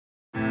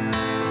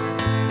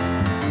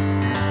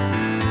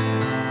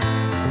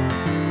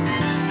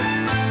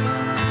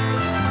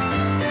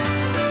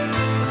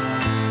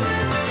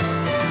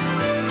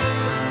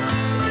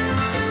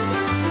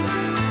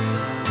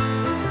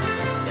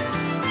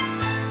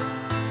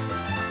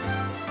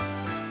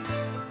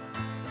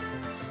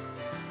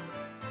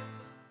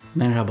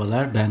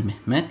Merhabalar, ben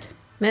Mehmet.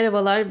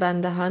 Merhabalar,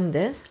 ben de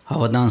Hande.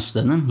 Havadan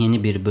Sudan'ın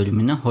yeni bir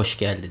bölümüne hoş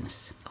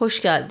geldiniz.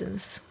 Hoş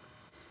geldiniz.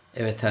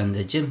 Evet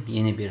Hande'cim,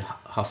 yeni bir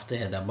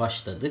haftaya da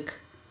başladık.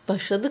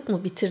 Başladık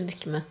mı,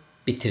 bitirdik mi?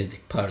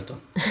 Bitirdik, pardon.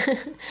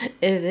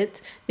 Evet,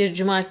 bir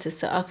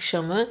cumartesi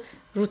akşamı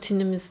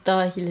rutinimiz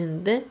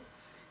dahilinde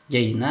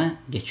Yayına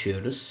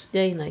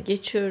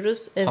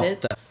geçiyoruz. Evet.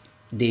 Hafta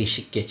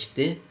değişik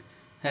geçti.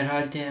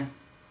 Herhalde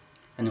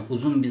hani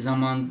uzun bir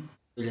zaman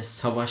böyle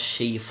savaş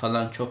şeyi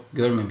falan çok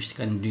görmemiştik.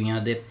 Hani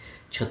dünyada hep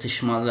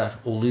çatışmalar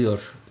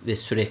oluyor ve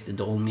sürekli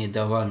de olmaya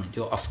devam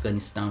ediyor.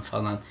 Afganistan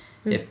falan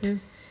hep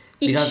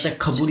biraz da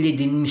kabul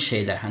edilmiş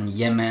şeyler. Hani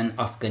Yemen,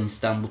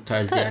 Afganistan bu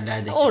tarz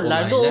yerlerdeki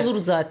oralarda olaylar olur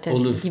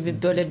zaten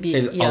gibi böyle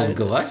bir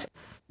algı var.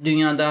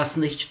 Dünyada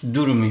aslında hiç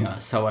durmuyor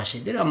savaş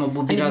edilir ama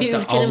bu biraz bir da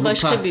ülkenin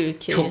başka Avrupa bir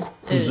ülkeye. çok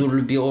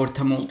huzurlu bir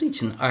ortam olduğu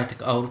için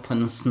artık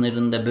Avrupa'nın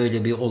sınırında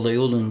böyle bir olay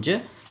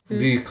olunca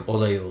büyük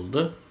olay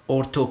oldu.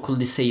 Ortaokul,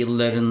 lise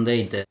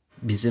yıllarındaydı.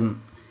 Bizim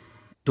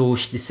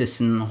Doğuş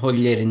Lisesi'nin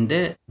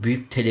hollerinde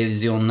büyük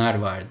televizyonlar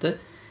vardı.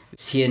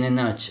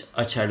 CNN'i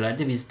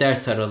açarlardı. Biz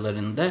ders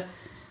aralarında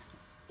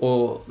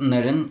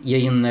onların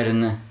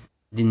yayınlarını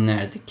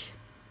dinlerdik.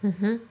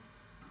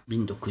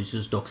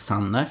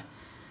 1990'lar.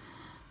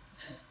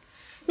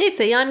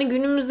 Neyse, yani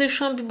günümüzde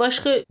şu an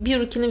bir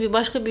ülkenin bir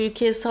başka bir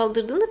ülkeye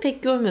saldırdığını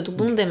pek görmüyorduk.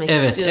 Bunu demek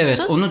istiyorsun. Evet,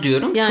 onu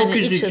diyorum. Yani çok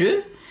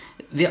üzücü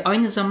ve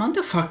aynı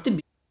zamanda farklı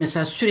bir...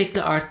 Mesela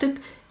sürekli artık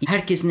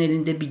herkesin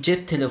elinde bir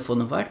cep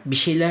telefonu var. Bir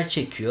şeyler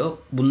çekiyor.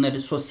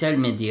 Bunları sosyal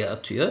medyaya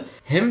atıyor.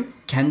 Hem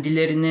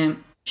kendilerini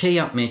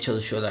yapmaya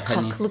çalışıyorlar.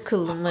 Haklı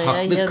kılmaya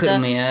haklı ya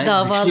kırmaya,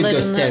 da güçlü davalarını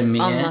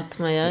göstermeye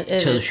anlatmaya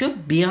çalışıyor.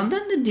 Bir yandan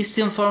da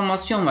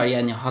disinformasyon var.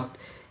 Yani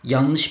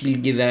yanlış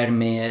bilgi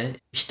vermeye.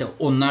 İşte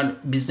onlar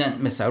bizden,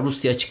 mesela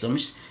Rusya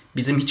açıklamış,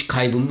 bizim hiç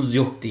kaybımız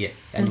yok diye.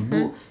 Yani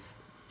bu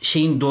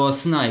şeyin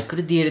doğasına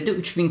aykırı. Diğeri de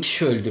 3000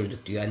 kişi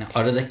öldürdük diyor. Yani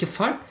aradaki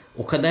fark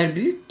o kadar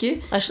büyük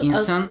ki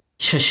insan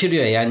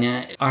şaşırıyor.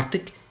 Yani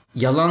artık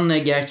yalanla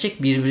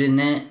gerçek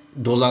birbirine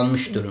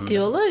dolanmış durumda.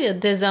 Diyorlar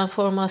ya,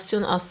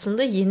 dezenformasyon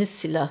aslında yeni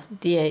silah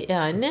diye,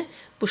 yani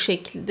bu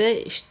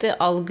şekilde işte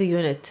algı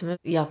yönetimi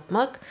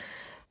yapmak.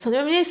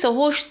 Sanıyorum, neyse,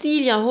 hoş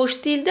değil ya,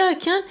 hoş değil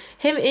derken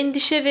hem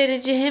endişe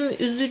verici hem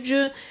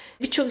üzücü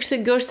birçok işte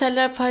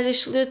görseller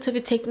paylaşılıyor.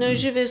 Tabii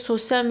teknoloji ve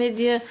sosyal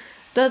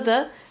medyada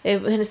da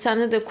hani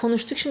seninle de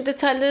konuştuk. Şimdi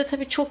detaylara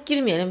tabii çok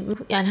girmeyelim.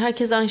 Yani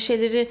herkes aynı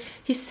şeyleri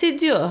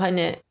hissediyor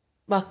hani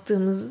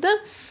baktığımızda.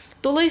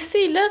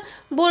 Dolayısıyla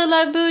bu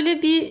aralar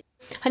böyle bir,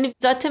 hani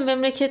zaten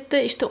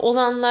memlekette işte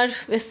olanlar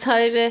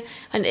vesaire,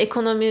 hani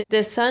ekonomi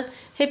desen,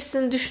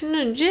 hepsini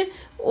düşününce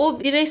o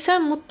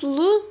bireysel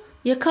mutluluğu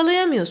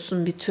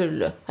yakalayamıyorsun bir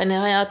türlü. Hani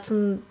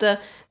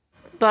hayatında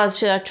bazı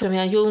şeyler çok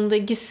yani yolunda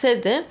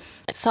gitse de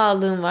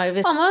sağlığın var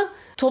ve ama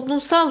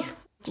toplumsal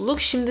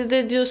mutluluk, şimdi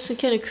de diyorsun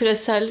ki hani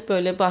küresel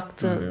böyle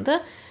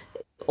baktığında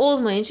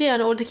olmayınca,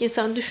 yani oradaki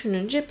insan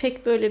düşününce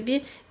pek böyle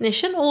bir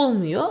neşen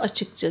olmuyor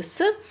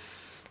açıkçası.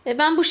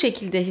 Ben bu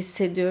şekilde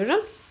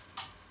hissediyorum.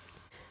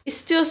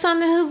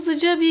 İstiyorsan da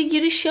hızlıca bir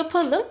giriş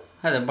yapalım.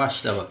 Hadi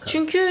başla bakalım.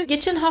 Çünkü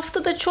geçen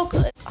hafta da çok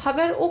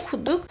haber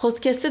okuduk.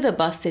 Podcast'te de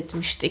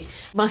bahsetmiştik.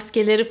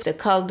 Maskeleri de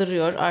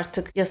kaldırıyor,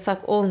 artık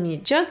yasak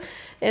olmayacak.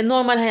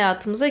 Normal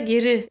hayatımıza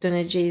geri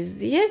döneceğiz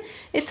diye.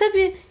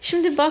 Tabii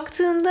şimdi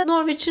baktığında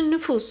Norveç'in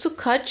nüfusu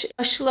kaç?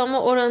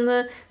 Aşılama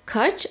oranı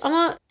kaç?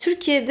 Ama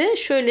Türkiye'de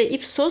şöyle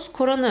Ipsos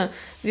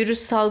koronavirüs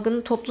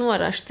salgını toplum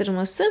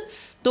araştırması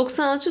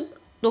 96.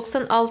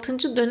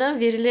 dönem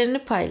verilerini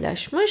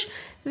paylaşmış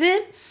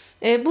ve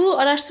bu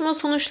araştırma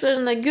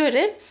sonuçlarına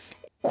göre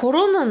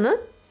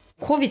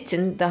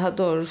Covid'in daha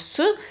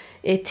doğrusu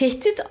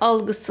tehdit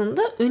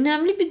algısında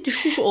önemli bir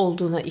düşüş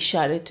olduğuna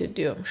işaret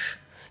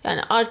ediyormuş.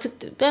 Yani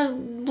artık ben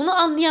bunu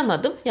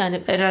anlayamadım.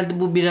 Yani herhalde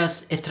bu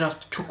biraz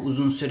etrafta çok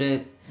uzun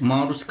süre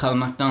maruz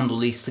kalmaktan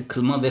dolayı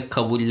sıkılma ve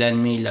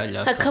kabullenme ile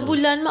alakalı.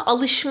 Kabullenme,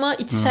 alışma,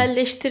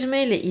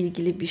 içselleştirme ile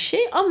ilgili bir şey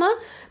ama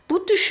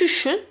bu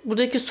düşüşün,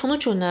 buradaki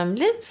sonuç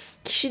önemli.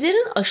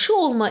 Kişilerin aşı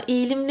olma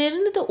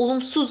eğilimlerini de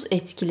olumsuz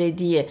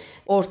etkilediği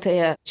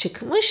ortaya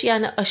çıkmış.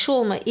 Yani aşı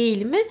olma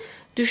eğilimi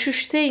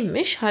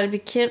düşüşteymiş.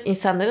 Halbuki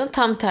insanların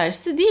tam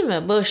tersi, değil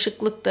mi?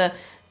 Bağışıklık da,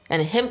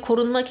 yani hem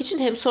korunmak için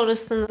hem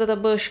sonrasında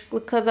da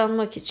bağışıklık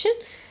kazanmak için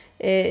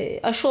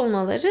aşı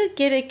olmaları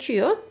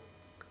gerekiyor.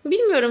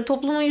 Bilmiyorum,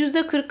 toplumun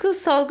 %40'ı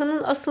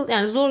salgının asıl,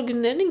 yani zor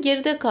günlerinin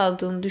geride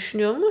kaldığını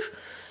düşünüyormuş.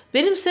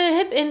 Benimse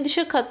hep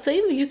endişe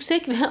katsayım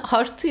yüksek ve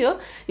artıyor.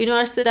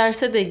 Üniversite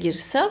derse de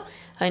girsem,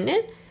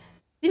 hani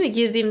değil mi,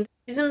 girdiğimde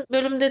bizim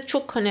bölümde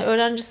çok hani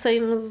öğrenci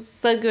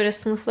sayımıza göre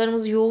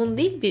sınıflarımız yoğun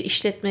değil, bir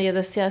işletme ya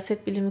da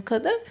siyaset bilimi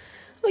kadar.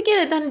 Ama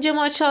gene de hani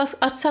camı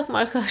açsak mı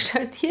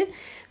arkadaşlar diye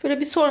böyle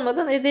bir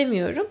sormadan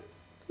edemiyorum.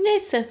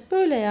 Neyse,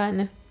 böyle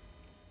yani.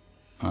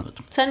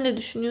 Anladım. Sen ne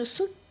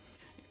düşünüyorsun?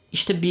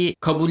 İşte bir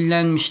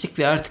kabullenmiştik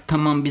ve artık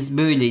tamam biz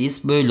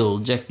böyleyiz, böyle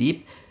olacak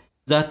deyip,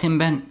 zaten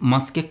ben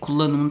maske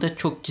kullanımında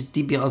çok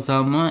ciddi bir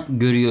azalma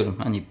görüyorum.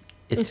 Hani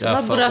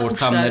etrafa,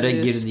 ortamlara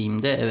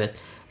girdiğimde, evet,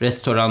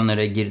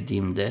 restoranlara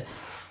girdiğimde,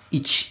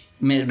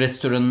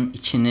 restoranın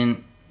içinin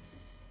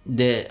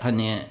de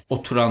hani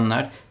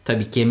oturanlar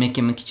tabii ki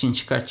yemek için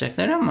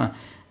çıkartacaklar ama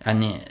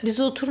hani biz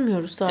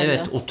oturmuyoruz hala.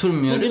 Evet,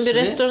 oturmuyoruz. Bugün bir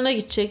restorana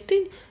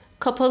gidecektik.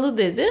 Kapalı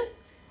dedi.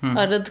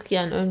 Aradık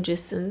yani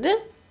öncesinde.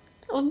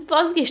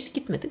 Vazgeçtik,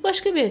 gitmedik.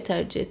 Başka bir yer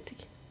tercih ettik.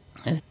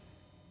 Evet.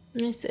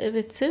 Neyse,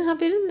 evet. Senin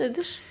haberin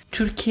nedir?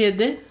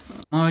 Türkiye'de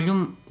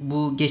malum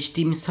bu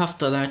geçtiğimiz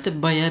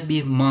haftalarda baya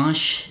bir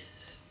maaş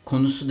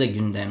konusu da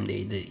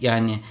gündemdeydi.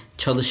 Yani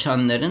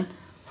çalışanların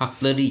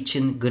hakları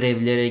için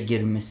grevlere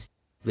girmesi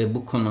ve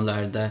bu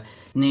konularda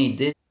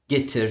neydi?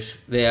 Getir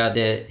veya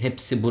de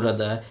hepsi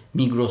burada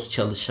Migros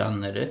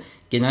çalışanları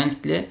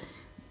genellikle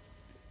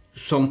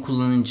son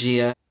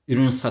kullanıcıya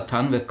ürün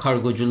satan ve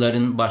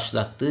kargocuların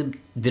başlattığı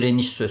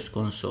direniş söz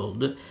konusu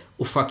oldu.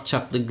 Ufak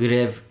çaplı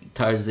grev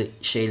tarzı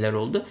şeyler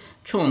oldu.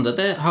 Çoğunda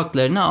da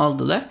haklarını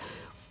aldılar.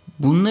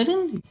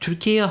 Bunların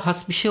Türkiye'ye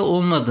has bir şey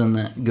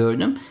olmadığını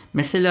gördüm.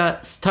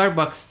 Mesela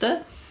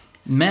Starbucks'ta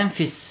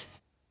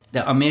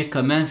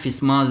Amerika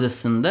Memphis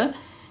mağazasında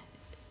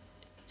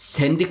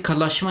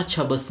sendikalaşma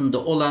çabasında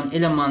olan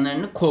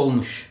elemanlarını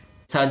kovmuş.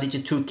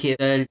 Sadece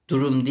Türkiye'de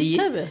durum değil.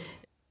 Tabii.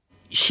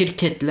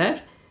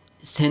 Şirketler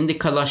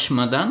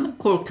sendikalaşmadan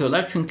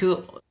korkuyorlar çünkü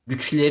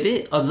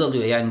güçleri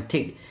azalıyor. Yani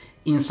tek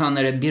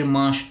insanlara bir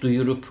maaş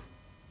duyurup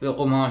ve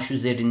o maaş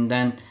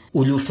üzerinden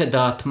ulufe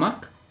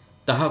dağıtmak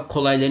daha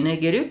kolaylarına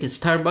geliyor ki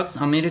Starbucks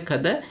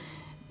Amerika'da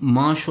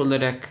maaş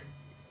olarak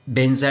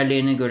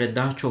benzerlerine göre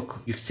daha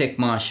çok yüksek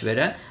maaş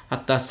veren,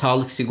 hatta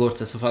sağlık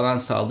sigortası falan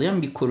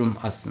sağlayan bir kurum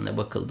aslında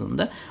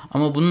bakıldığında.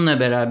 Ama bununla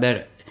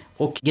beraber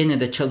o gene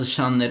de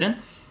çalışanların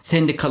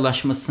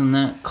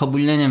sendikalaşmasını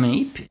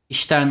kabullenemeyip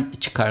işten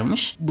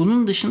çıkarmış.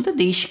 Bunun dışında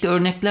değişik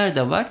örnekler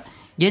de var.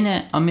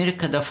 Gene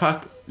Amerika'da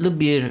farklı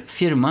bir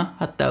firma,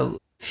 hatta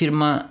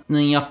firmanın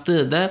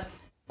yaptığı da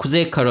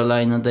Kuzey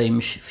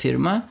Carolina'daymış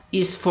firma.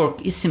 East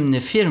Fork isimli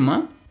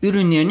firma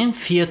ürünlerinin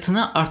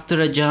fiyatını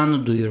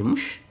arttıracağını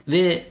duyurmuş.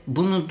 Ve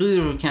bunu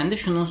duyururken de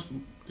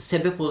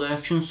sebep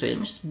olarak şunu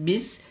söylemiş.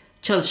 Biz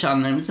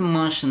çalışanlarımızın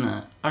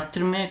maaşını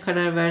arttırmaya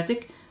karar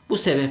verdik. Bu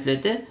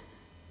sebeple de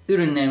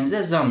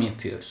ürünlerimize zam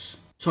yapıyoruz.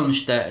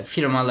 Sonuçta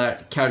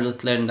firmalar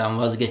karlılıklarından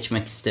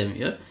vazgeçmek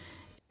istemiyor.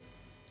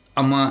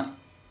 Ama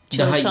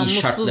daha iyi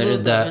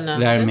şartları da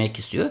vermek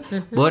istiyor.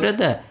 Bu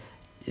arada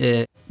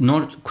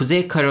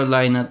Kuzey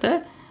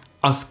Carolina'da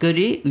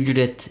asgari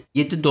ücret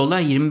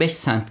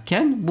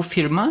 $7.25 bu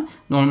firma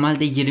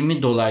normalde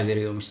 $20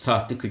 veriyormuş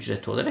saatlik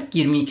ücret olarak,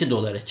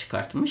 $22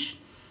 çıkartmış.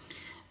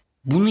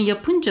 Bunu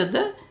yapınca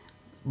da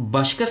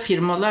başka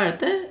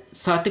firmalar da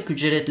saatlik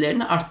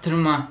ücretlerini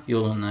arttırma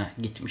yoluna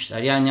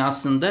gitmişler. Yani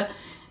aslında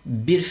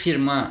bir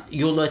firma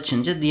yolu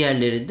açınca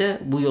diğerleri de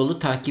bu yolu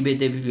takip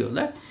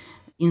edebiliyorlar.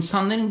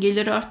 İnsanların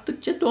geliri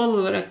arttıkça doğal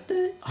olarak da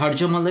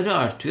harcamaları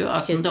artıyor.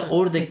 Aslında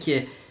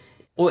oradaki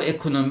o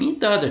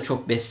ekonomiyi daha da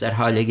çok besler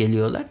hale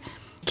geliyorlar.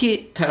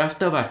 İki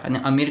tarafta var. Hani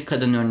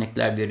Amerika'dan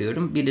örnekler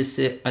veriyorum.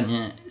 Birisi hani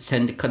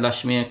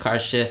sendikalaşmaya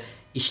karşı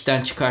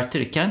işten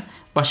çıkartırken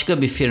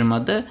başka bir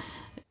firmada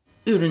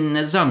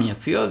ürününe zam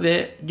yapıyor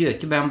ve diyor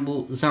ki ben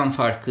bu zam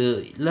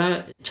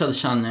farkıyla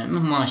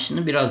çalışanlarımın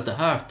maaşını biraz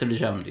daha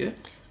arttıracağım diyor.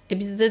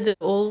 Bizde de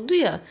oldu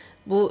ya,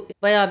 bu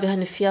bayağı bir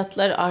hani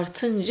fiyatlar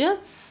artınca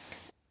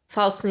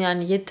sağ olsun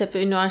yani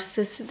Yeditepe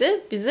Üniversitesi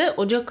de bize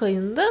Ocak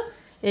ayında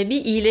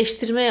bir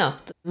iyileştirme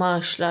yaptı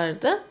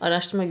maaşlarda,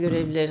 araştırma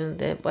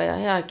görevlilerinde bayağı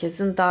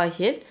herkesin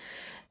dahil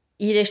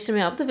iyileştirme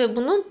yaptı ve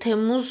bunun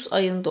Temmuz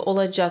ayında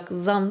olacak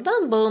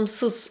zamdan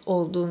bağımsız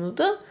olduğunu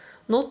da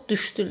not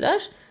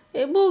düştüler.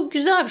 Bu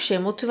güzel bir şey.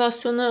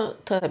 Motivasyonu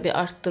tabii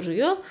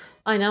arttırıyor.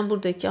 Aynen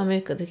buradaki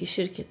Amerika'daki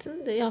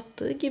şirketin de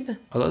yaptığı gibi.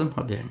 Alalım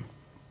haberini.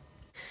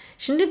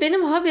 Şimdi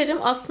benim haberim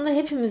aslında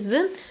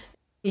hepimizin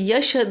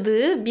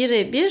yaşadığı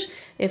birebir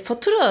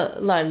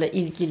faturalarla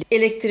ilgili.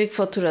 Elektrik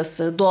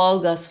faturası,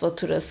 doğalgaz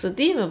faturası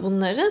değil mi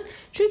bunların?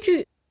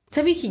 Çünkü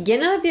tabii ki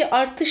genel bir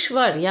artış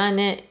var.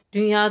 Yani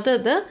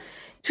dünyada da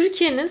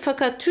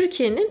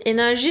Türkiye'nin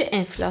enerji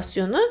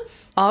enflasyonu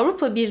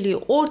Avrupa Birliği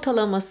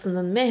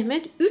ortalamasının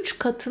Mehmet 3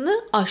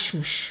 katını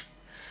aşmış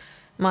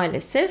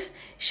maalesef.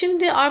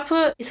 Şimdi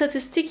Avrupa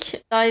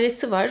İstatistik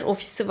Dairesi var,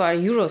 ofisi var,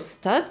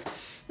 Eurostat.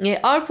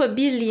 Avrupa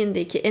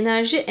Birliği'ndeki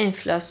enerji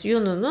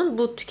enflasyonunun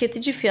bu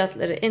tüketici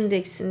fiyatları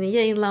endeksini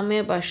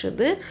yayınlanmaya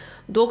başladığı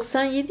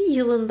 97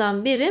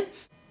 yılından beri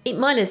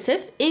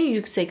maalesef en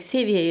yüksek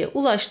seviyeye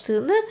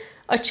ulaştığını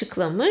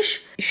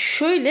açıklamış.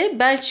 Şöyle,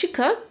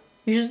 Belçika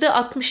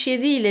 %67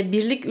 ile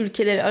birlik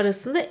ülkeleri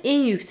arasında en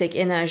yüksek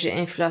enerji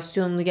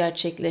enflasyonunu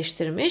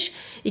gerçekleştirmiş.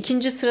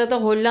 İkinci sırada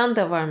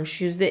Hollanda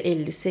varmış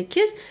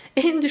 %58.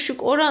 En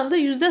düşük oranda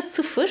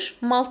 %0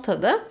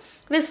 Malta'da.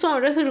 Ve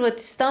sonra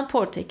Hırvatistan,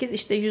 Portekiz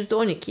işte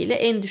 %12 ile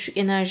en düşük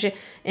enerji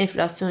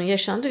enflasyonu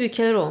yaşandığı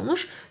ülkeler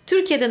olmuş.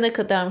 Türkiye'de ne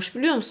kadarmış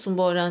biliyor musun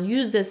bu oran?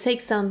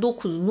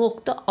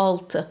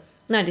 %89.6.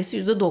 Neredeyse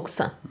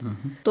 %90.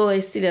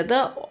 Dolayısıyla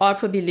da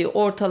Avrupa Birliği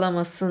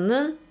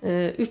ortalamasının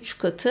 3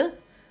 katı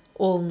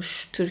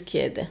olmuş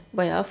Türkiye'de.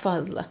 Bayağı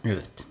fazla.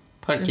 Evet.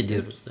 Fark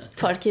ediyoruz zaten.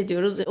 Fark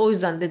ediyoruz. O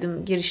yüzden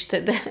dedim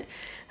girişte de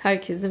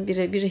herkesin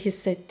birebir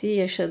hissettiği,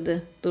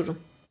 yaşadığı durum.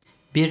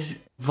 Bir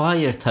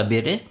Wired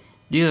haberi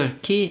diyor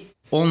ki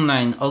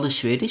online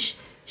alışveriş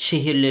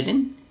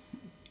şehirlerin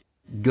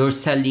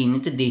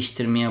görselliğini de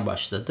değiştirmeye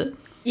başladı.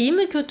 İyi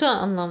mi kötü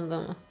anlamda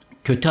mı?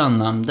 Kötü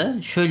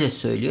anlamda. Şöyle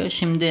söylüyor.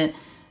 Şimdi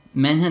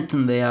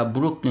Manhattan veya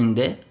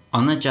Brooklyn'de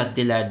ana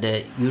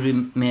caddelerde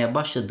yürümeye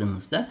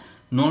başladığınızda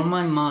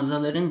normal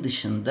mağazaların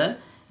dışında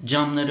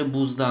camları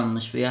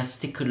buzlanmış veya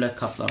stickerla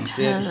kaplanmış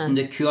veya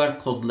üstünde QR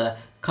kodla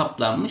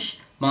kaplanmış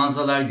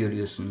mağazalar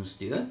görüyorsunuz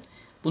diyor.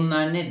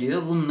 Bunlar ne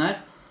diyor?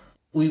 Bunlar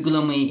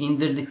uygulamayı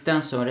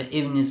indirdikten sonra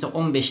evinize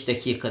 15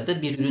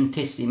 dakikada bir ürün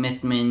teslim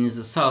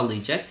etmenizi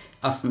sağlayacak.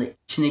 Aslında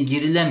içine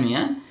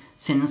girilemeyen,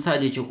 senin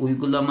sadece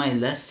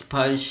uygulamayla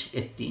sipariş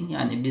ettiğin,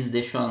 yani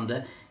bizde şu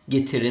anda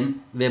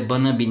Getir'in ve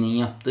Bana Bin'in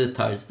yaptığı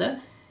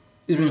tarzda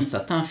ürün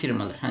satan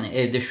firmalar. Hani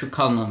evde şu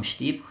kalmamış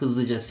deyip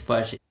hızlıca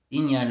sipariş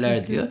ettiğin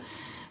yerler diyor.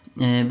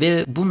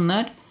 Ve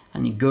bunlar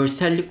hani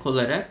görsellik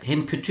olarak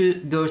hem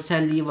kötü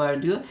görselliği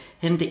var diyor,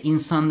 hem de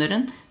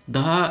insanların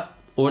daha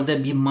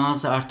orada bir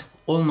mağaza artık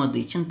olmadığı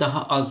için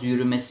daha az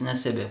yürümesine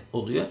sebep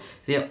oluyor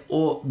ve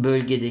o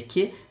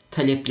bölgedeki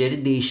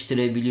talepleri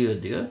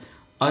değiştirebiliyor diyor.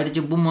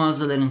 Ayrıca bu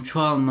mağazaların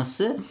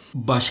çoğalması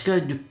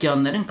başka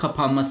dükkanların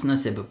kapanmasına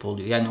sebep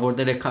oluyor. Yani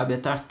orada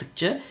rekabet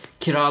arttıkça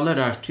kiralar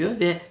artıyor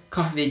ve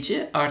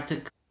kahveci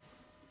artık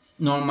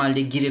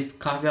normalde girip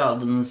kahve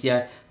aldığınız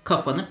yer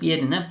kapanıp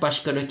yerine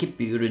başka rakip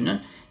bir ürünün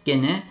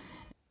gene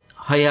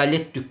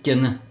hayalet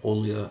dükkanı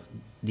oluyor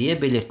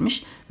diye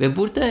belirtmiş. Ve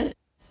burada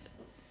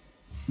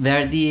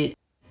verdiği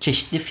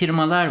çeşitli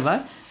firmalar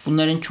var.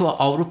 Bunların çoğu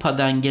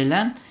Avrupa'dan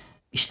gelen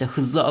işte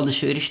hızlı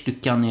alışveriş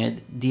dükkanları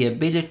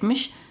diye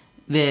belirtmiş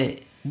ve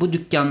bu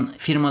dükkan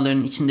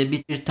firmaların içinde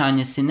bir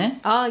tanesine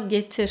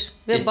Getir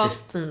ve Getir.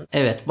 Boston.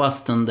 Evet,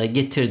 Boston'da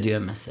Getir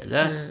diyor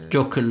mesela.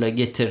 Joker'la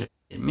Getir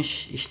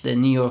demiş. İşte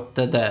New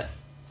York'ta da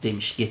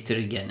demiş Getir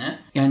gene.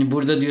 Yani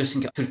burada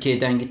diyorsun ki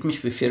Türkiye'den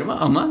gitmiş bir firma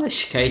ama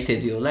şikayet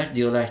ediyorlar.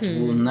 Diyorlar ki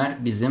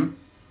bunlar bizim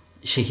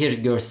şehir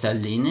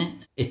görselliğini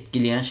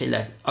etkileyen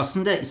şeyler.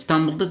 Aslında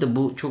İstanbul'da da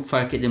bu çok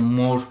fark edilir.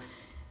 Mor,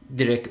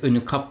 direkt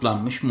önü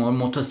kaplanmış mor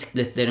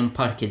motosikletlerin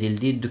park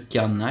edildiği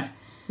dükkanlar.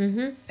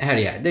 Her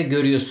yerde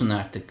görüyorsun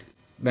artık.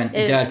 Ben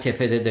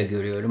İdealtepe'de de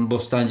görüyorum.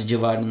 Bostancı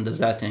civarında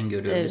zaten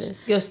görüyoruz. Evet.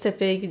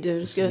 Göztepe'ye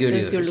gidiyoruz.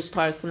 Özgürlük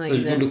Parkı'na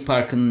gidiyoruz. Özgürlük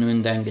Parkı'nın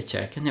önünden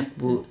geçerken hep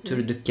bu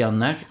tür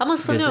dükkanlar. Ama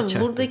sanıyorum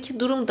buradaki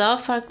durum daha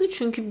farklı.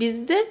 Çünkü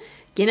bizde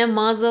gene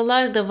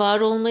mağazalar da var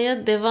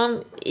olmaya devam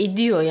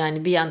ediyor.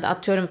 Yani bir yanda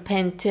atıyorum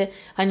Penti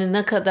hani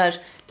ne kadar...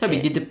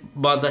 Tabii gidip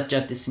Bağdat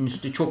Caddesi'nin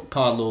üstü çok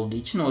pahalı olduğu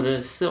için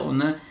orası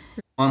ona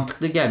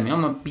mantıklı gelmiyor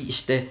ama bir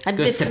işte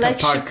Göztepe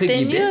Parkı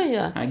gibi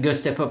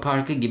Göztepe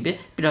Parkı gibi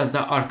biraz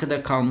daha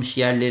arkada kalmış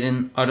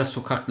yerlerin ara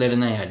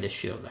sokaklarına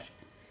yerleşiyorlar.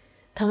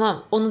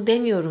 Tamam, onu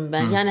demiyorum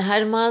ben. Yani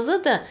her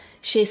mağazada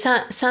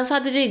sen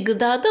sadece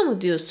gıdada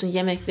mı diyorsun?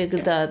 Yemek ve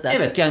gıdada.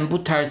 Evet, yani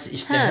bu tarz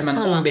işte hemen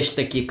 15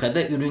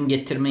 dakikada ürün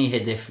getirmeyi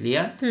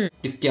hedefleyen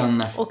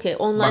dükkanlar. Okey,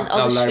 online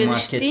alışveriş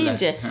marketler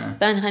deyince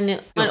ben hani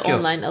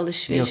online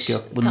alışveriş.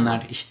 Yok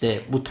bunlar işte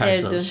bu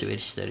tarz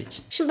alışverişler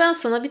için. Şimdi ben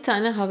sana bir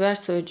tane haber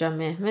söyleyeceğim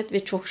Mehmet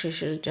ve çok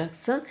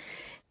şaşıracaksın.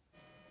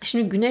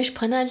 Şimdi güneş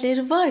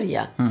panelleri var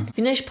ya,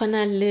 güneş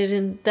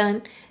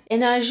panellerinden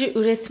enerji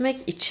üretmek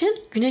için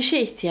güneşe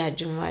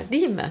ihtiyacım var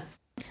değil mi?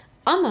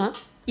 Ama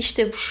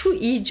işte şu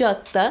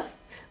icatta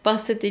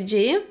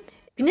bahsedeceğim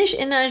güneş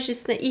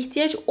enerjisine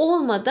ihtiyaç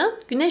olmadan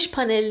güneş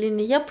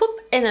panelini yapıp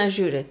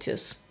enerji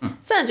üretiyorsun.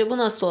 Sence bu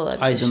nasıl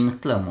olabilir?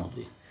 Aydınlıkla mı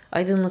oluyor?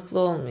 Aydınlıklı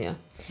olmuyor.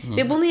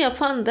 Ve bunu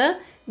yapan da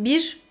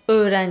bir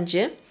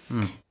öğrenci.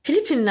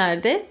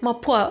 Filipinler'de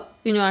Mapua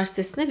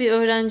Üniversitesi'nde bir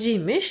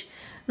öğrenciymiş.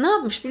 Ne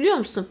yapmış biliyor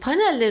musun?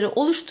 Panelleri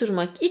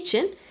oluşturmak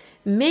için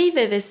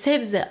meyve ve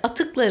sebze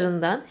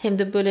atıklarından, hem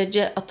de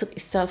böylece atık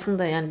israfını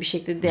da yani bir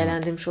şekilde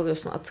değerlendirmiş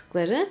oluyorsun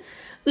atıkları,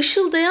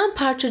 ışıldayan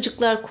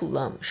parçacıklar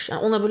kullanmış.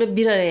 Yani ona böyle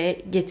bir araya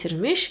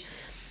getirmiş.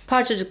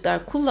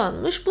 Parçacıklar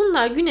kullanmış.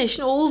 Bunlar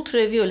güneşin o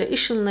ultraviyole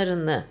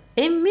ışınlarını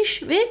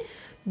emmiş ve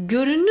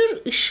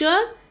görünür ışığa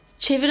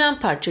çeviren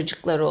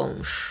parçacıklar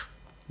olmuş.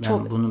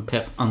 Ben bunu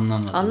pek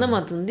anlamadım.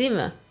 Anlamadın değil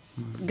mi?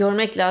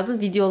 Görmek lazım.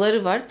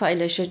 Videoları var,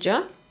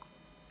 paylaşacağım.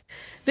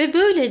 Ve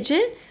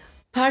böylece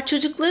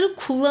parçacıkları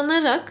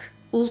kullanarak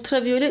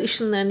ultraviyole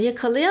ışınlarını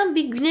yakalayan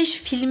bir güneş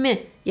filmi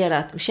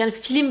yaratmış. Yani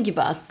film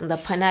gibi aslında.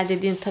 Panel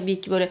dediğin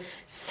tabii ki böyle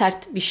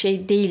sert bir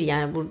şey değil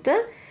yani burada.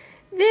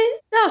 Ve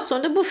daha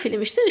sonra da bu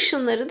film işte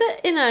ışınları da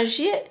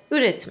enerjiye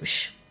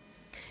üretmiş.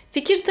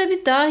 Fikir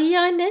tabii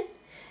dahiyane.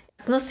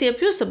 Nasıl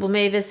yapıyorsa bu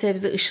meyve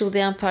sebze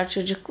ışıldayan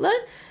parçacıklar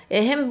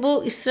hem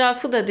bu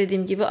israfı da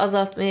dediğim gibi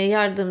azaltmaya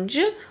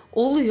yardımcı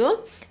oluyor.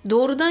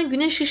 Doğrudan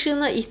güneş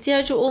ışığına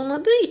ihtiyacı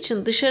olmadığı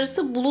için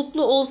dışarısı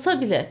bulutlu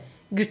olsa bile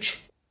güç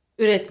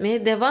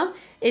üretmeye devam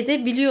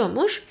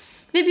edebiliyormuş.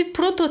 Ve bir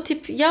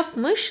prototip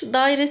yapmış,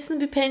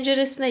 dairesini bir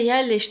penceresine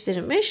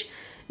yerleştirmiş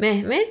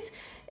Mehmet.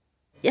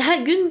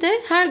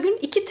 Her gün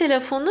 2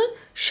 telefonu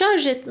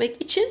şarj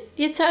etmek için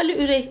yeterli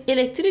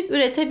elektrik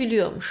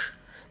üretebiliyormuş.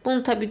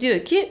 Bunu tabii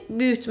diyor ki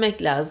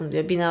büyütmek lazım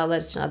diyor.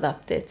 Binalar için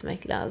adapte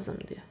etmek lazım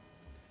diyor.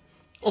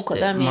 o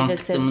kadar meyve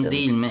mantıklı sebze mı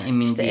değil mi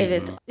emin İşte değilim.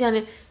 evet.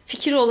 Yani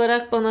fikir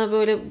olarak bana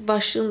böyle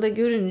başlığında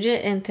görünce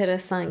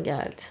enteresan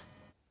geldi.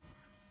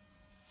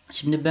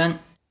 Şimdi ben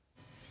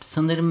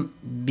sanırım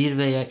 1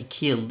 veya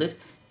 2 yıldır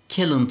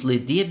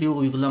Calendly diye bir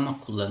uygulama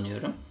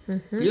kullanıyorum.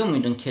 Biliyor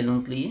muydun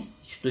Calendly'yi?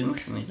 Hiç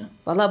duymuş muydun?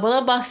 Valla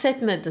bana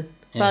bahsetmedin.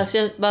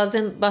 Evet.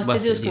 Bazen bahsediyorsun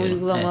Bahsediyorum.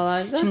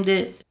 uygulamalarda. Evet.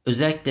 Şimdi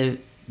özellikle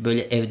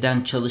böyle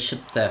evden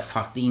çalışıp da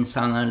farklı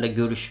insanlarla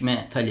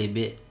görüşme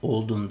talebi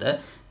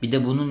olduğunda, bir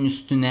de bunun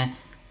üstüne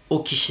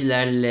o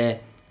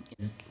kişilerle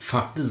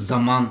farklı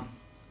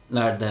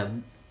zamanlarda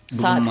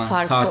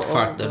bulunma, saat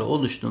farkları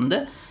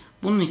oluştuğunda,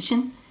 bunun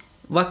için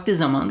vakti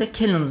zamanında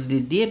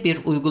Calendly diye bir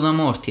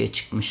uygulama ortaya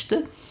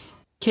çıkmıştı.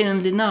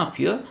 Calendly ne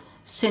yapıyor?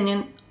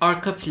 Senin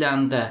arka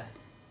planda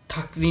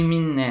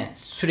takviminle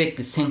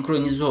sürekli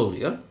senkronize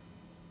oluyor.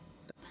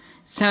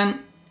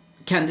 Sen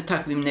kendi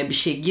takvimine bir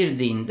şey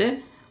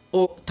girdiğinde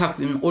o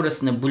takvimin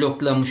orasını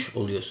bloklamış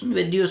oluyorsun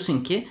ve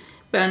diyorsun ki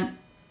ben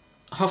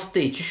hafta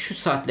içi şu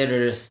saatler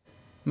arası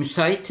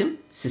müsaitim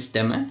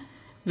sisteme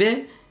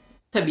ve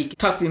tabii ki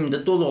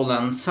takvimde dolu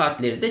olan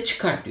saatleri de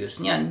çıkart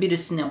diyorsun. Yani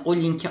birisine o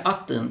linki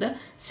attığında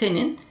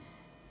senin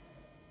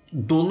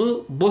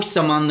dolu boş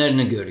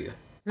zamanlarını görüyor.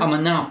 Ama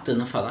ne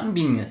yaptığını falan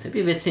bilmiyor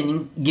tabii ve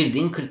senin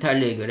girdiğin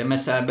kriterlere göre.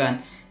 Mesela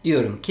ben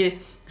diyorum ki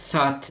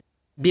saat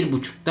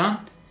 1.30'dan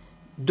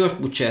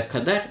 4.30'a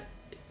kadar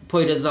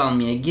Poyraz'ı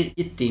almaya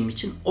gittiğim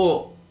için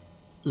o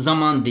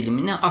zaman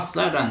dilimine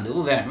asla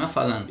randevu verme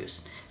falan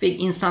diyorsun. Ve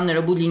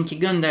insanlara bu linki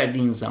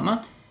gönderdiğin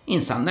zaman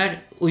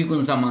insanlar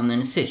uygun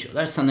zamanlarını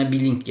seçiyorlar. Sana bir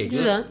link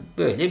geliyor. Güzel.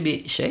 Böyle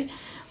bir şey.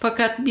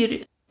 Fakat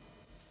bir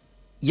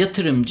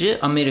yatırımcı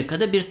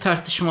Amerika'da bir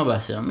tartışma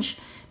başlamış.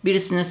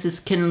 Birisine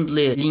siz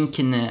Calendly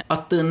linkini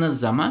attığınız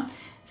zaman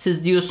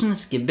siz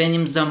diyorsunuz ki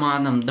benim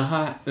zamanım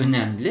daha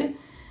önemli.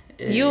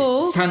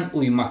 Sen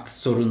uymak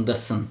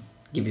zorundasın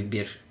gibi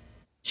bir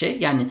şey.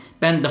 Yani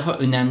ben daha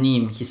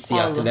önemliyim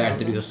hissiyatı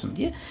verdiriyorsun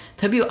diye.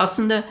 Tabii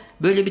aslında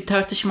böyle bir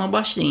tartışma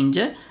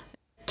başlayınca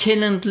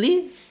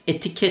Calendly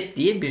etiket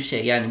diye bir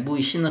şey. Yani bu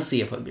işi nasıl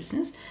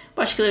yapabilirsiniz?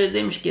 Başkaları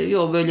demiş ki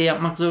yok böyle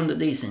yapmak zorunda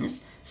değilsiniz.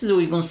 Size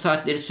uygun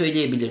saatleri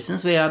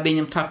söyleyebilirsiniz veya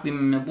benim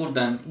takvimime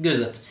buradan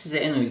göz atıp size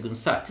en uygun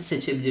saati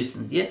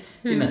seçebilirsiniz diye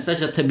bir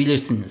mesaj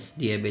atabilirsiniz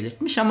diye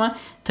belirtmiş. Ama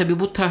tabii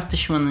bu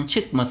tartışmanın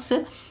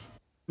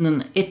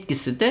çıkmasının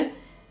etkisi de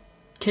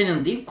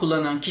Calendly'yi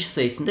kullanan kişi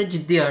sayısında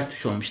ciddi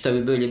artış olmuş.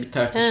 Tabii böyle bir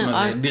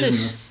tartışma ve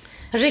business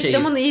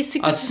reklamın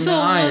iyisi kötüsü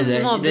olmaz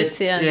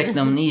muhabbeti yani.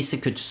 Reklamın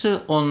iyisi kötüsü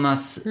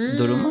olmaz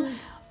durumu.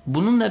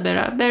 Bununla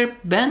beraber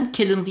ben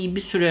Calendly'yi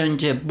bir süre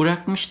önce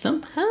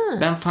bırakmıştım.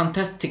 Ben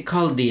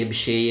Fantastical diye bir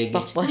şeye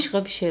geçtim. Bak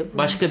başka bir şey bu.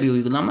 Başka bir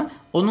uygulama.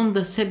 Onun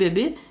da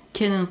sebebi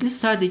Calendly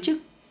sadece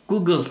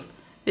Google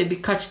ve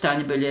birkaç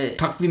tane böyle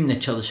takvimle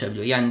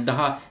çalışabiliyor. Yani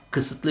daha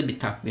kısıtlı bir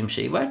takvim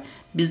şeyi var.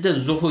 Biz de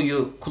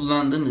Zoho'yu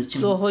kullandığımız için.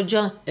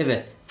 Zoho'ca.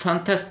 Evet.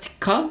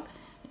 Fantastical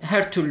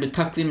her türlü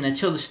takvimle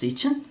çalıştığı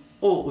için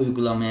o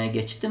uygulamaya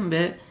geçtim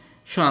ve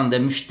şu anda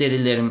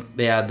müşterilerim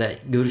veya da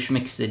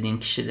görüşmek istediğim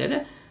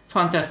kişilere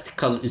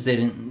Fantastical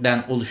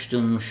üzerinden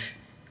oluşturulmuş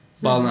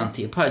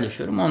bağlantıyı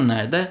paylaşıyorum.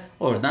 Onlar da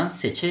oradan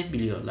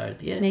seçebiliyorlar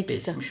diye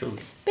belirtmiş olayım.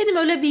 Benim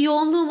öyle bir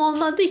yoğunluğum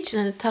olmadığı için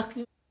hani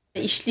takvim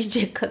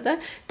işleyecek kadar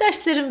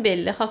derslerim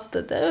belli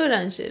haftada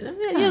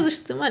öğrencilerim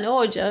yazıştım hani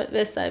hoca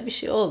vesaire bir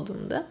şey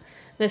olduğunda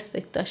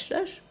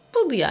meslektaşlar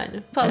budu yani.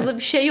 Fazla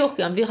bir şey yok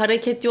yani bir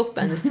hareket yok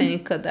bende senin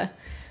kadar.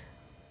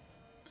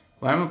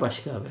 Var mı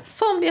başka haber?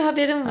 Son bir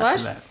haberim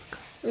var.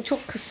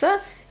 Çok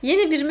kısa.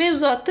 Yeni bir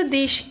mevzuatta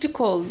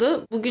değişiklik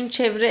oldu. Bugün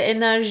çevre,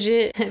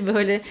 enerji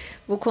böyle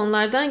bu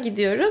konulardan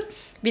gidiyorum.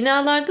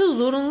 Binalarda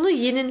zorunlu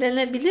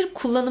yenilenebilir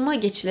kullanıma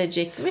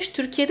geçilecekmiş.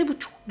 Türkiye'de bu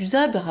çok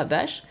güzel bir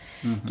haber.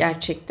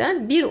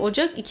 Gerçekten. 1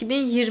 Ocak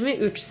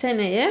 2023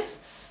 seneye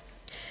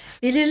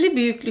belirli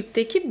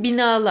büyüklükteki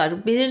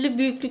binalar, belirli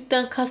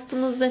büyüklükten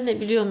kastımız da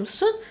ne biliyor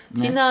musun?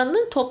 Ne?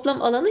 Binanın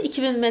toplam alanı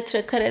 2000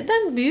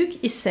 metrekareden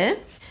büyük ise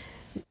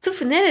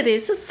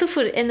neredeyse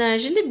sıfır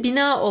enerjili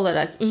bina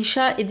olarak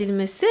inşa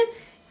edilmesi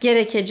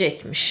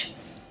gerekecekmiş.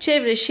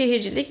 Çevre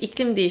Şehircilik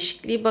İklim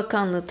Değişikliği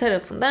Bakanlığı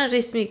tarafından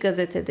resmi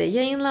gazetede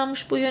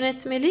yayınlanmış bu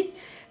yönetmelik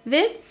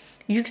ve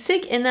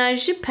yüksek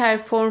enerji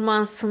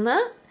performansına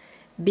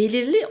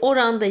belirli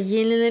oranda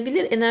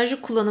yenilenebilir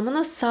enerji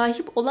kullanımına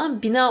sahip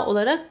olan bina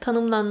olarak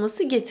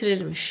tanımlanması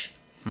getirilmiş.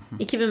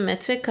 2000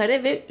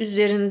 metrekare ve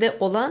üzerinde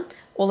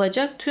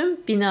olacak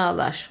tüm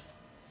binalar.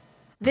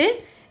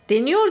 Ve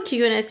deniyor ki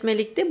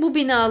yönetmelikte bu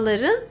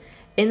binaların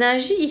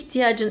enerji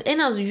ihtiyacının en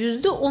az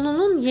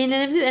 %10'unun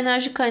yenilenebilir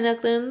enerji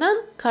kaynaklarından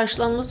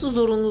karşılanması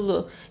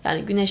zorunluluğu.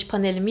 Yani güneş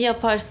paneli mi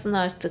yaparsın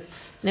artık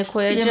ne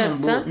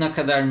koyacaksan. Bilemem bu ne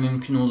kadar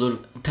mümkün olur.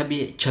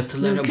 Tabii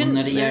çatılara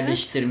bunları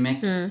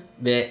yerleştirmek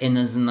ve en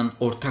azından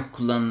ortak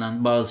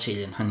kullanılan bazı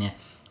şeylerin hani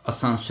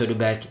asansörü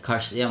belki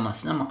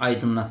karşılayamazsın ama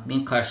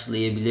aydınlatmayı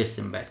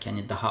karşılayabilirsin belki.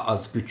 Hani daha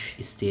az güç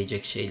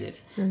isteyecek şeyleri.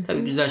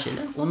 Tabii güzel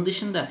şeyler. Onun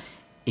dışında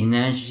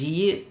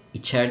enerjiyi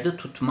içeride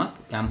tutmak,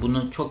 yani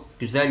bunu çok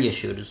güzel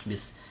yaşıyoruz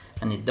biz.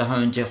 Hani daha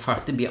önce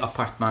farklı bir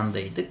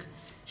apartmandaydık.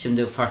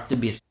 Şimdi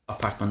farklı bir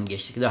apartmanı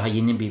geçtik. Daha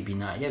yeni bir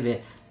binaya ve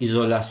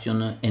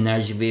izolasyonu,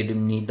 enerji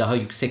verimliliği daha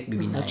yüksek bir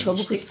binaya Çabuk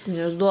geçtik.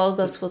 ısınıyoruz.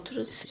 Doğalgaz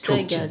faturası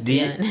Çok geldi ciddi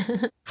yani.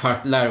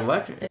 farklar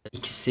var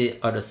ikisi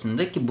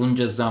arasındaki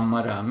bunca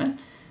zamma rağmen.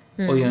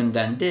 O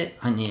yönden de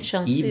hani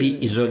Şanslıyız. iyi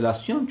bir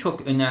izolasyon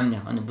çok önemli.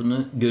 Hani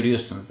bunu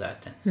görüyorsun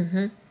zaten.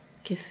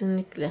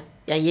 Kesinlikle.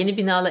 Yani yeni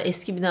binalar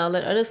eski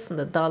binalar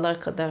arasında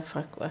dağlar kadar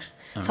fark var.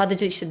 Evet.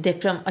 Sadece işte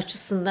deprem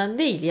açısından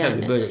değil yani.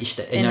 Tabii böyle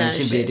işte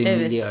enerji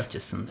verimliliği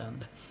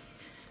açısından da.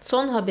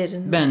 Son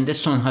haberin. Ben de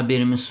son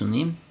haberimi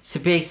sunayım.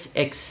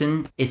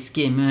 SpaceX'in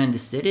eski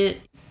mühendisleri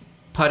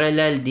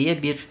Paralel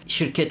diye bir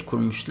şirket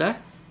kurmuşlar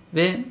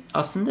ve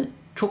aslında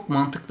çok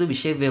mantıklı bir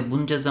şey ve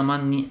bunca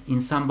zaman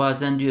insan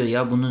bazen diyor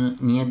ya bunu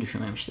niye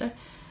düşünmemişler?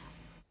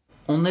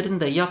 Onların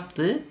da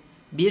yaptığı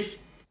bir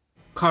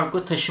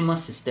kargo taşıma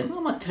sistemi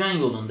ama tren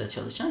yolunda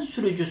çalışan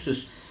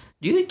sürücüsüz.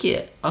 Diyor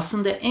ki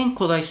aslında en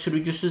kolay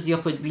sürücüsüz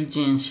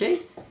yapabileceğin şey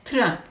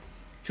tren.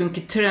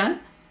 Çünkü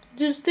tren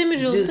düz demir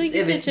yolda gidecek.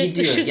 Evet,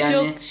 gidiyor. Işık yani,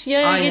 yok,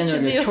 yaya aynen geçidi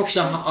öyle. yok. Çok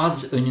daha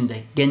az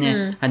önünde.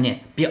 Gene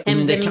hani bir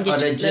önündeki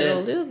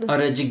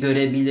aracı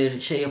görebilir,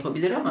 şey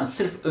yapabilir ama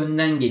sırf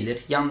önden gelir.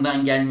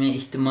 Yandan gelme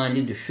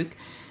ihtimali düşük.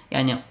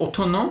 Yani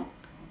otonom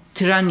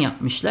tren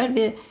yapmışlar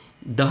ve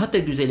daha da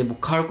güzeli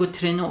bu kargo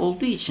treni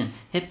olduğu için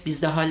hep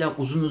bizde hala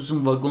uzun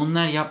uzun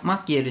vagonlar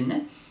yapmak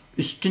yerine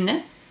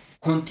üstüne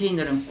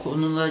konteynerin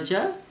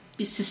konulacağı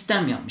bir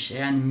sistem yapmışlar.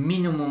 Yani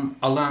minimum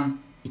alan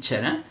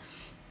içeren.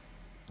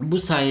 Bu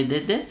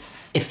sayede de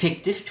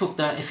çok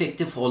daha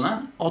efektif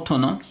olan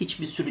otonom,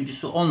 hiçbir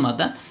sürücüsü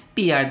olmadan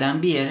bir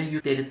yerden bir yere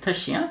yükleri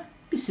taşıyan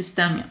bir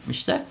sistem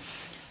yapmışlar.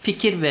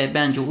 Fikir ve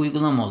bence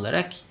uygulama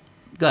olarak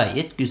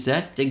gayet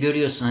güzel. De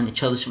görüyorsun hani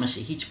çalışma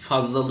hiç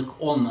fazlalık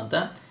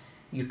olmadan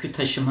yükü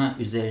taşıma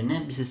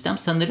üzerine bir sistem.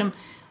 Sanırım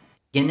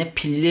gene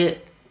pilli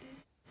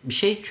bir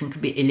şey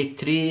çünkü bir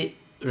elektriği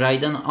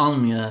raydan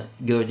almıyor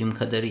gördüğüm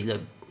kadarıyla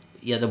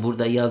ya da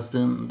burada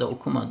yazdığında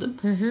okumadım.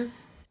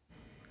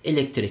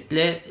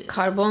 Elektrikle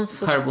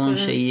karbon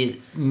şeyi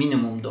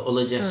minimumda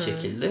olacak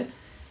şekilde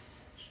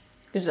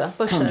güzel,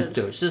 başarılı.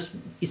 Konduktörüz.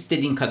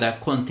 İstediğin kadar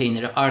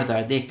konteyneri ard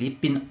arda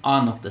ekleyip bir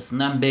A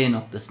noktasından B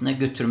noktasına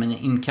götürmene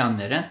imkan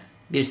veren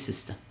bir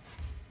sistem.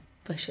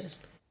 Başarılı.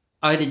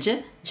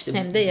 Ayrıca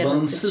işte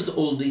bağımsız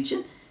olduğu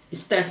için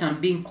istersen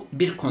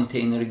bir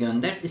konteyneri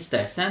gönder,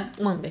 istersen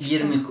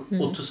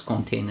 20-30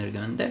 konteyner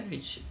gönder.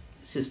 Hiç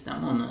sistem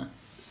onu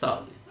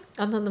sağlıyor.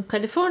 Anladım.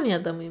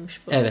 Kaliforniya'da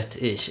mıymış bu? Evet.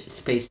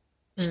 Space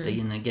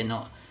yine gene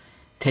o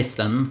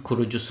Tesla'nın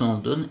kurucusu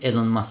olduğun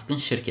Elon Musk'ın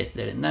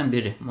şirketlerinden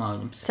biri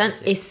malum. Sen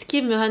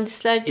eski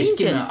mühendisler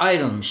deyince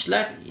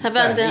ayrılmışlar.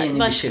 Ben de yeni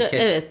başka bir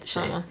şirket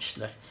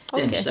yapmışlar.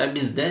 Demişler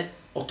biz de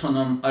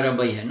otonom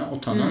araba yerine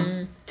otonom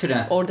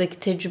tren. Oradaki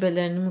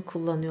tecrübelerini mi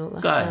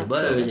kullanıyorlar? Galiba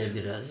öyle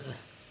biraz.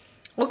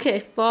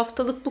 Okey. Bu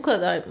haftalık bu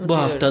kadar mı Bu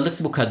diyoruz?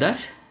 haftalık bu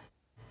kadar.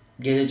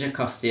 Gelecek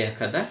haftaya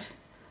kadar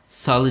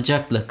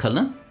sağlıcakla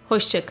kalın.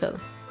 Hoşça kalın.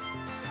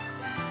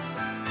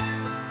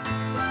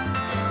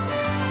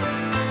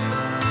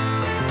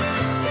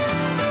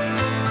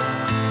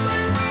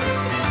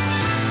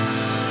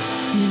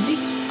 Müzik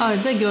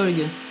Arda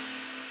Görgün.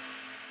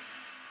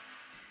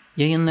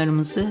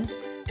 Yayınlarımızı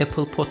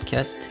Apple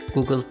Podcast,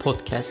 Google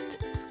Podcast,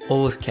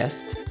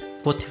 Overcast,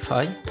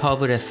 Spotify,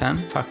 Power FM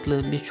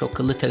farklı birçok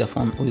akıllı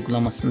telefon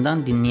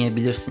uygulamasından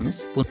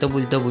dinleyebilirsiniz. Bu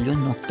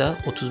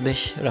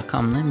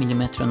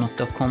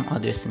www.35rakamlı-mm.com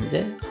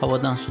adresinde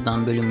Havadan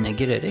Sudan bölümüne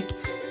girerek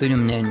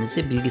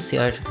bölümlerinizi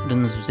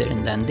bilgisayarınız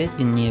üzerinden de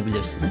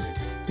dinleyebilirsiniz.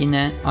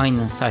 Yine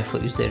aynı sayfa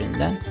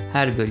üzerinden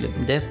her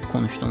bölümde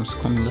konuştuğumuz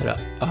konulara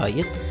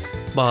ait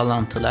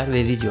bağlantılar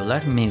ve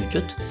videolar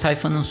mevcut.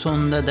 Sayfanın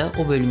sonunda da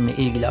o bölümle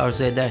ilgili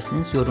arzu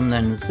ederseniz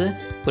yorumlarınızı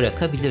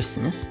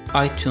bırakabilirsiniz.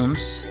 iTunes,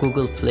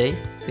 Google Play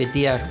ve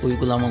diğer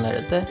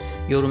uygulamalara da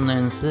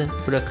yorumlarınızı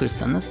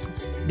bırakırsanız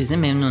bizi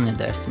memnun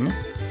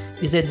edersiniz.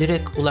 Bize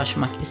direkt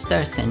ulaşmak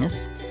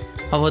isterseniz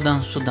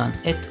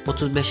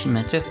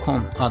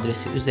havadansudan@35mm.com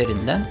adresi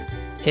üzerinden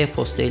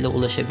e-posta ile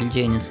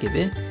ulaşabileceğiniz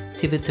gibi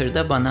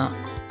Twitter'da bana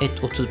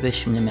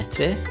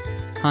 @35mm,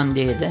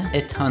 Hande'ye de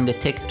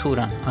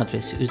 @handetekturan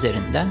adresi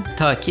üzerinden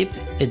takip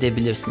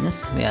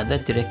edebilirsiniz veya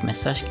da direkt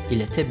mesaj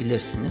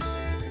iletebilirsiniz.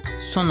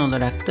 Son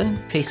olarak da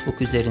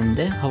Facebook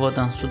üzerinde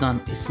Havadan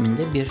Sudan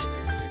isminde bir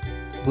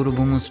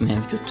grubumuz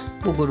mevcut.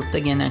 Bu grupta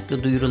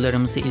genellikle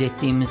duyurularımızı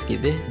ilettiğimiz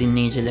gibi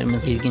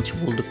dinleyicilerimiz ilginç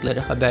buldukları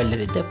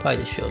haberleri de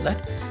paylaşıyorlar.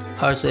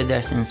 Arzu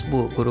ederseniz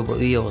bu gruba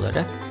üye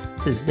olarak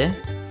siz de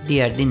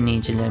diğer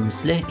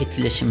dinleyicilerimizle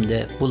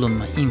etkileşimde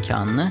bulunma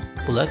imkanını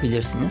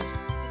bulabilirsiniz.